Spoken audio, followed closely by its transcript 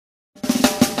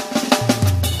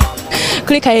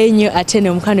kulikayo ennyo ate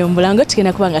n'omukwano mubulango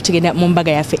tugenda kuba nga tugenda mu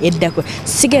mbaga yaffe eddako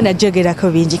sigenda jogerako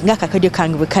bingi ng'akakodyo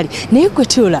kange bwe kali naye gwe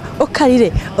tuula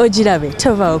okkalire ogirabe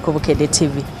tovaawo ku Bukedde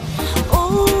TV.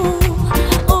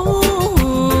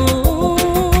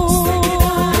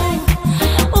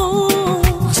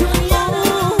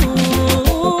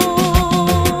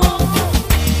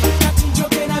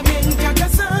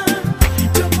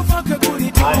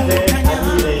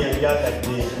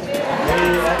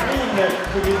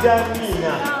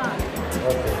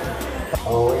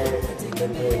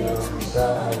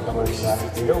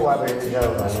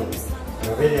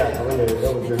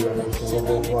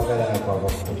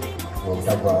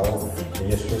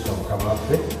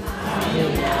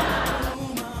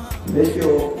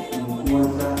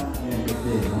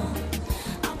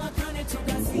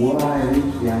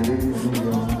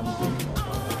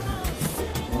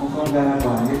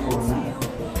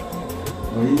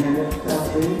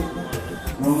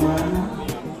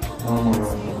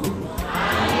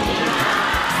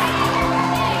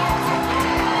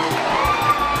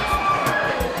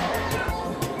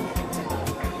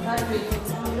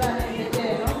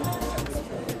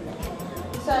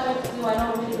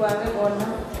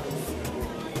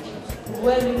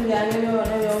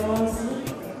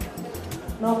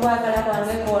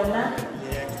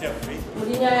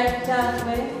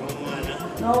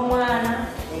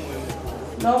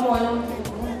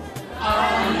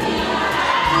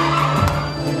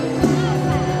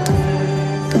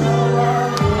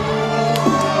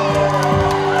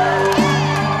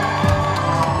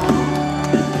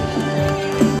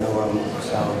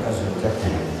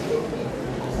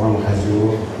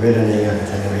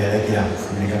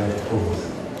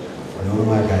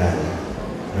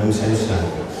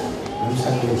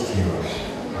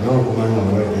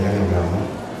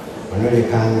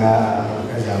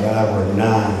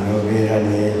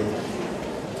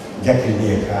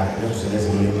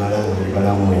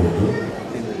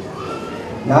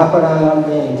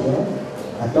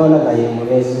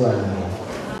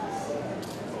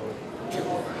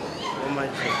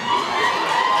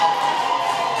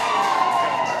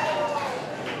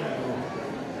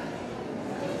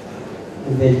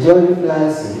 The John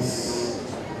Francis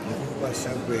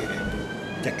nkwasagwe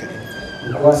Jacqueline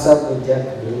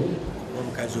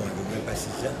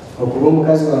okuba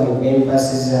omukazi wange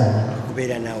gwempasiza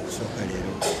okubeera naawe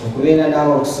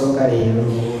okusooka leero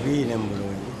mu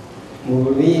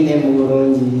bubi ne mu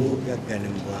bulungi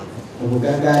mu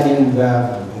bugagga ne mu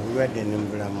bwavu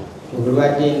mu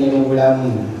bulwadde ne mu bulamu.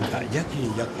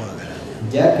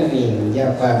 Jacqueline nja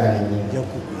kwagala nnyo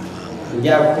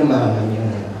nja kukumanga nnyo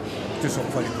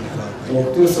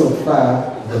okutuusa okufa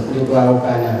nga kuli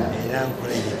twawukana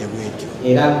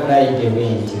era nkulayidde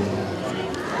bwentyo.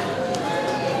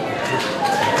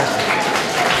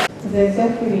 Nze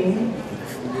Jacqueline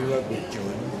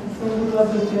nfumbirwa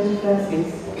ku John Francis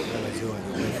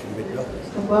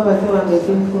okuba abazze wange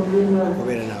tinfumbirwa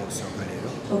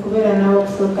okubeera naawe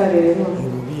okusooka leero mu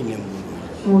bubi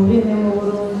ne mu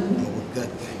bulungi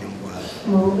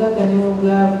mu bugagga ne mu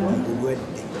bwavu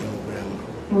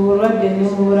mu bulwadde ne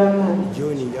mu bulamu.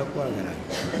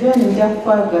 John nja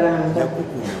kukwagalanga nja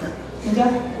kukuumanga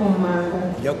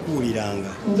nja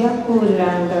kukuwuliranga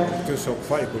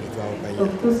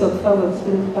okutuusa okufa bwe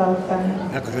tulitwawukana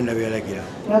nga Katonda bwe yalagira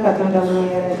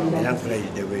era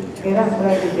nkulayidde bwentyo.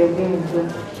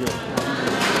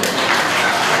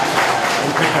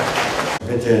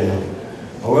 Petero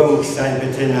owe mukisa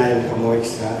Petero mukama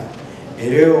w'ekisa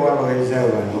era ow'abaweereza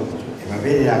bano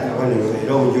ebabeerera akabonero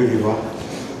era omujulirwa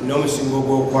n'omusingo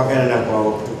gw'okwagalana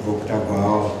kwabwe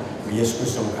okutagwawo mu Yesu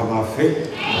Kristo mukama waffe.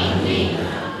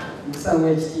 Musamu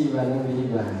ekitiibwa n'omubiri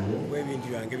gwange ebintu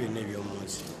byange byonna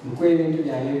eby'omunsi nkwa ebintu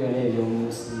byange byonna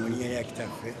eby'omunsi mu linnya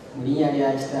lya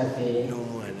kitaffe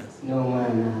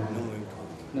n'omwana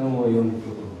n'omwoyo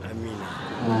omutukuvu. Amiina.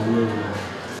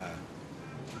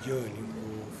 John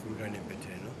kufumbirwa ne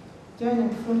Petero. John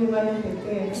kufumbirwa ne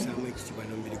Petero. Musamu ekitiibwa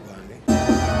n'omubiri gwange.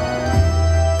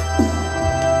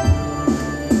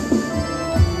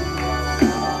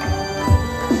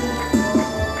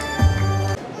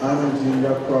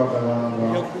 Nja kukwagalanga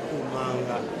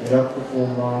era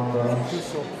kukuumanga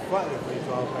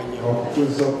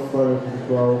okutuusa okufa lwe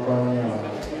tulitwawukanya nga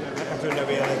Katonda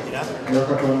bwe yalagira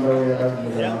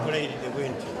era nkulayidde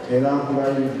bwentyo.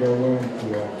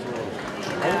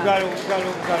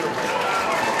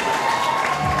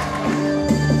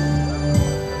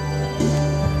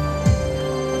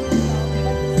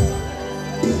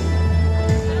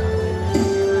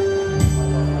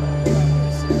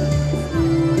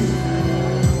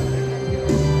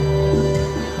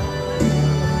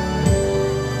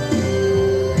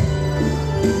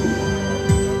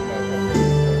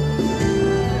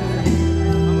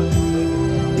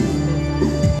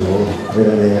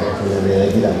 okubeera naye nga Katonda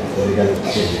beeragira ebigalo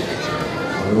kikubo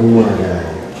olw'omwagala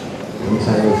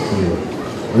omusanga ekitiibwa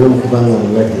olw'omukubanga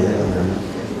mulwadde era banamu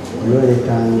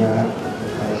olwolekanga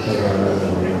abasajja abaza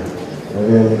bonna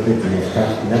obeera ne kwetegeka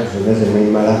ennaku zonna ze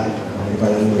mwimala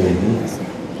mubalamu ebi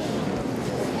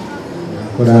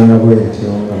akolanga bwetyo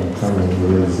nga Mukama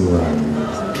omubeezi wange.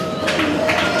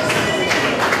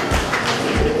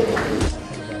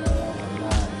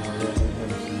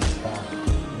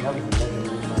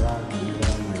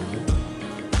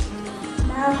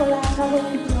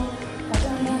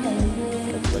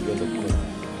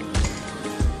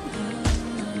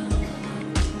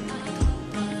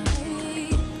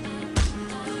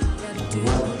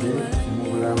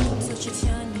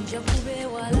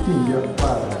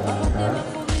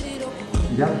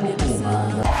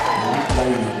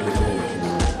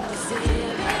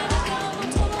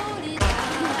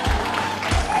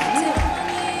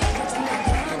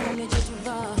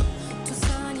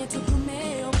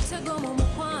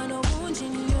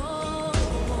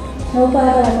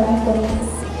 n'okwagala kwamukola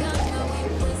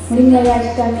mu linnya lya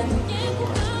Kitaffe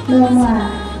n'Omwana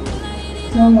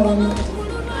n'Omwoyo.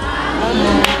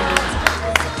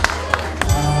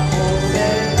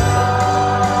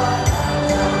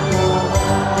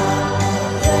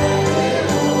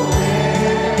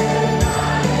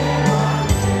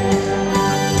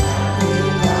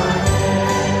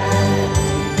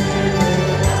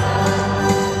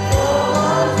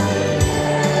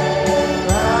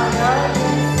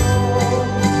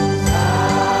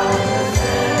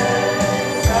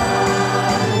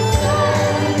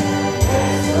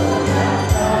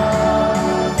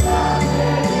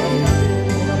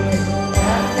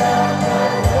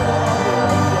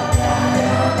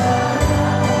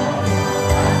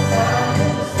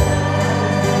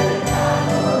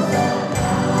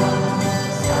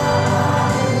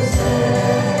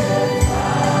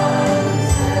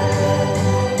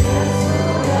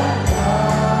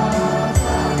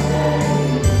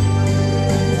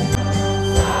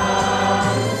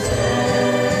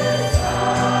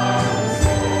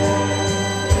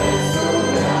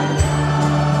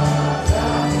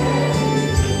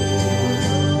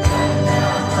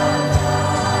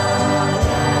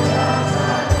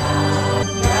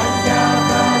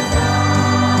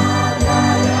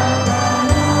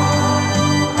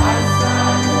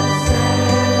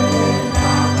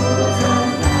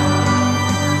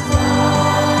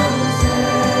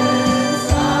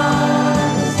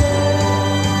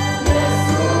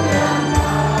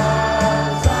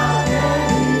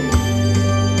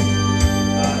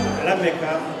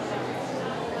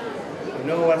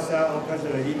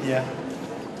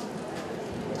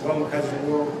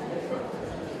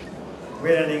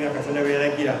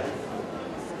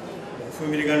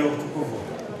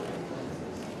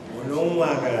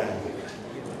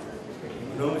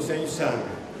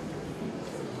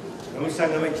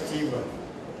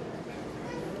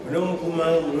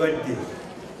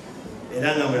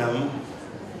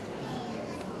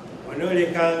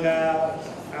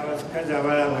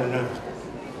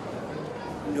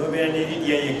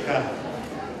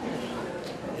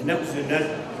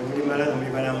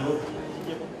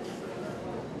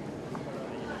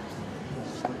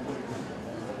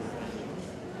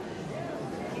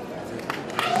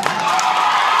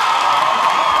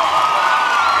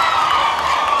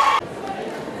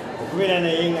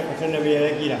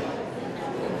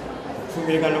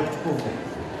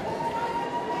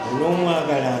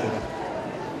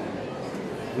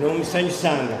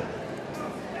 Sanga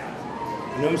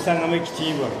n'omusanga mu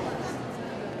ekitiibwa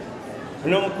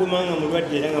n'omukumanga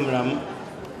mulwadde era nga mulamu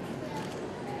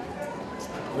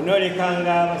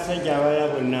onoolekanga abasajja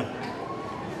abalala bonna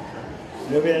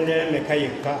n'obeera ndala meka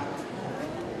yekka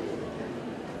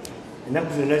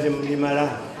ennaku zonna ze mulimala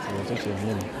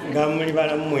nga muli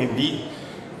balamu mwembi.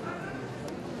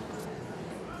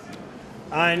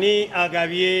 Ani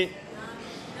agabye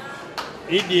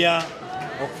Lydia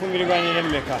okufumbirwa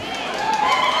n'emmeka?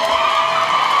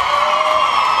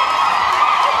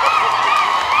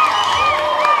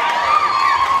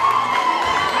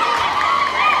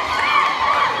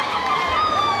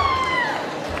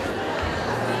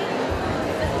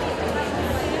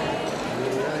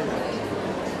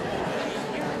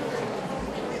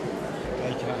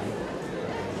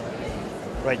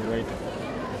 Right.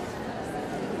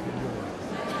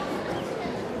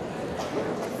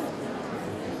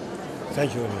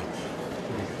 Thank you very much.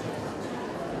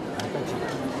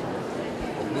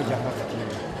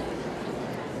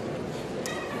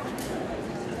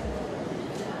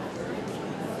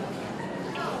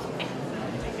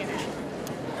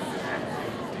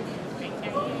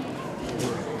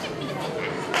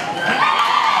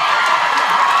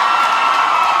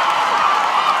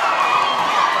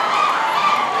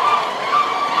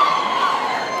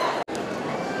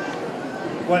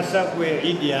 kwasa kwe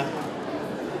Lydia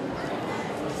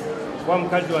kwa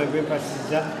mukazi wange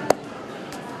empasiza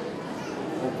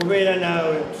okubeera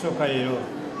naawe kusooka leero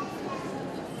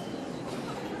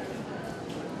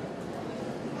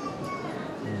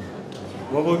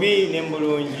mu bubi ne mu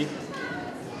bulungi,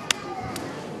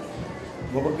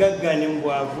 mu bugagga ne mu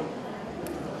bwavu,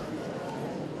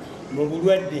 mu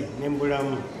bulwadde ne mu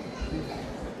bulamu.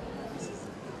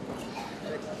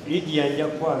 Lydia nja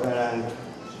kukwagalanga,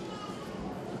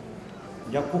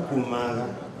 nja kukukuumanga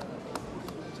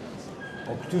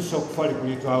okutuusa okufa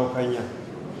likulitwawukanya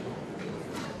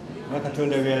nga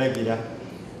Katonda byalagira,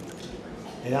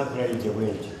 era nkulayidde bwe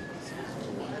nti.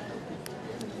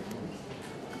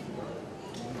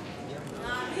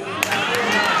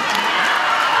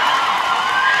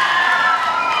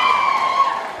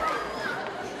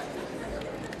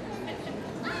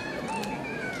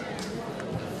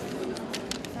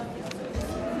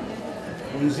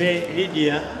 Nze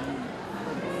Lydia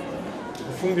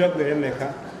okufumbirwa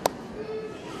gweremeka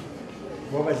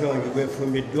mwabazi wange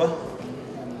gwefumbiddwa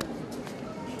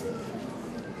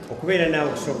okubeera naawe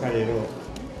okusooka leero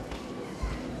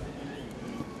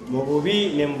mu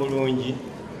bubi ne mu bulungi,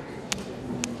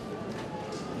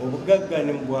 mu bugagga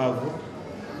ne mu bwavu,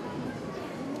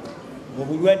 mu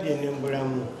bulwadde ne mu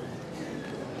bulamu.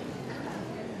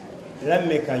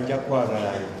 Lammeka nja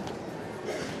kwagalanga,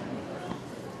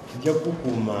 nja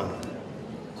kukukuumanga,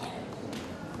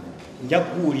 nja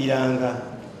kuwuliranga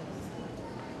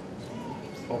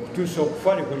okutuusa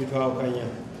okufa likulitwawukanya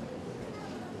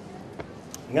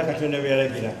nga Katonda bwe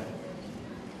yalagira,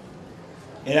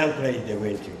 era nkulayidde bwe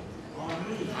ntyo.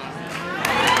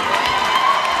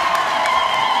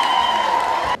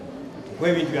 Kuba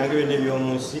ebintu byange byonna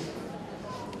eby'omu nsi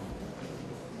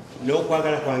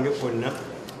n'okwagala kwange kwonna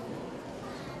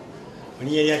mu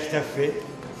linnya lya Kitaffe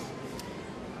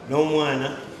n'Omwana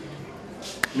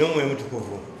n'Omwoyo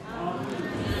Mutukuvu.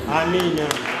 Amiina.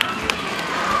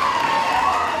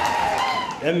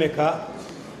 Emeka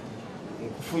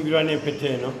nkufumbirwa n'empeta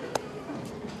eno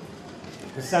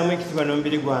kusaamu ekitiibwa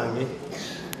n'omubiri gwange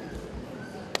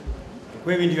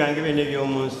okuba ebintu byange byonna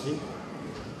eby'omu nsi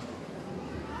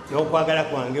n'okwagala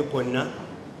kwange kwonna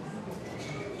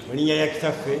mu linnya lya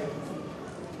Kitaffe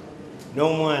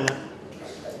n'Omwana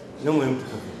n'Omwoyo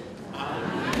Mutukuvu.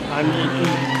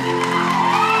 Amiina.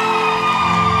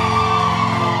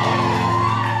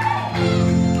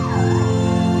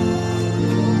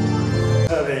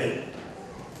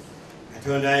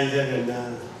 Katonda ayinza byonna,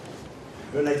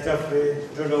 Katonda Kitaffe,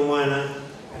 Katonda Omwana,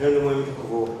 Katonda Omwoyo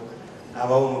Mutukuvu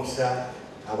abawa omukisa,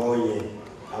 abawonye,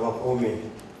 abakuume,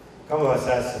 Mukama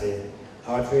basaasire,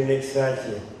 abatulina ekisa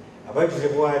kye, abajuze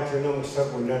bw'atyo n'omukisa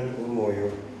gwonna n'omwoyo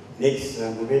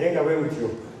n'ekisa, mubeere nga bwe mutyo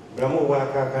bulamu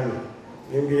obwakaakano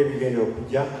n'ebiro ebigenda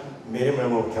okujja, mbeere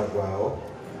mulamu obutagwawo.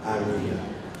 Amiina.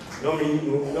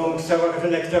 N'omukisa gwa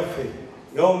Katonda Kitaffe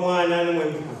n'Omwana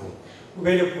n'Omwoyo Mutukuvu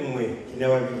gubeere ku mmwe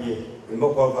kinababirye mulimo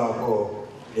okwavaako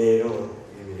leero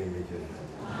emirembe gyonna.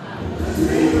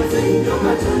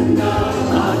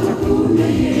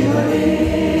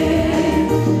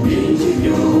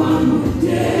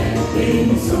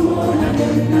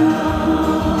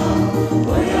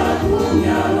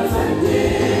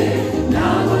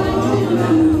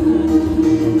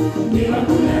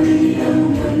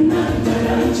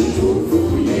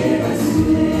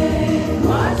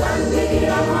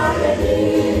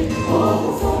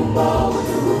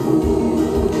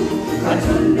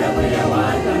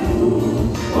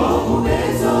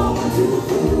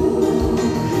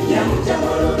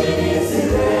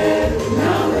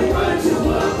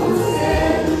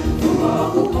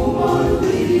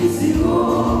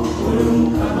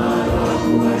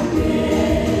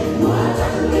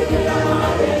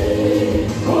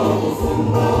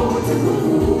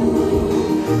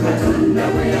 Katonda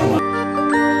bwe yawa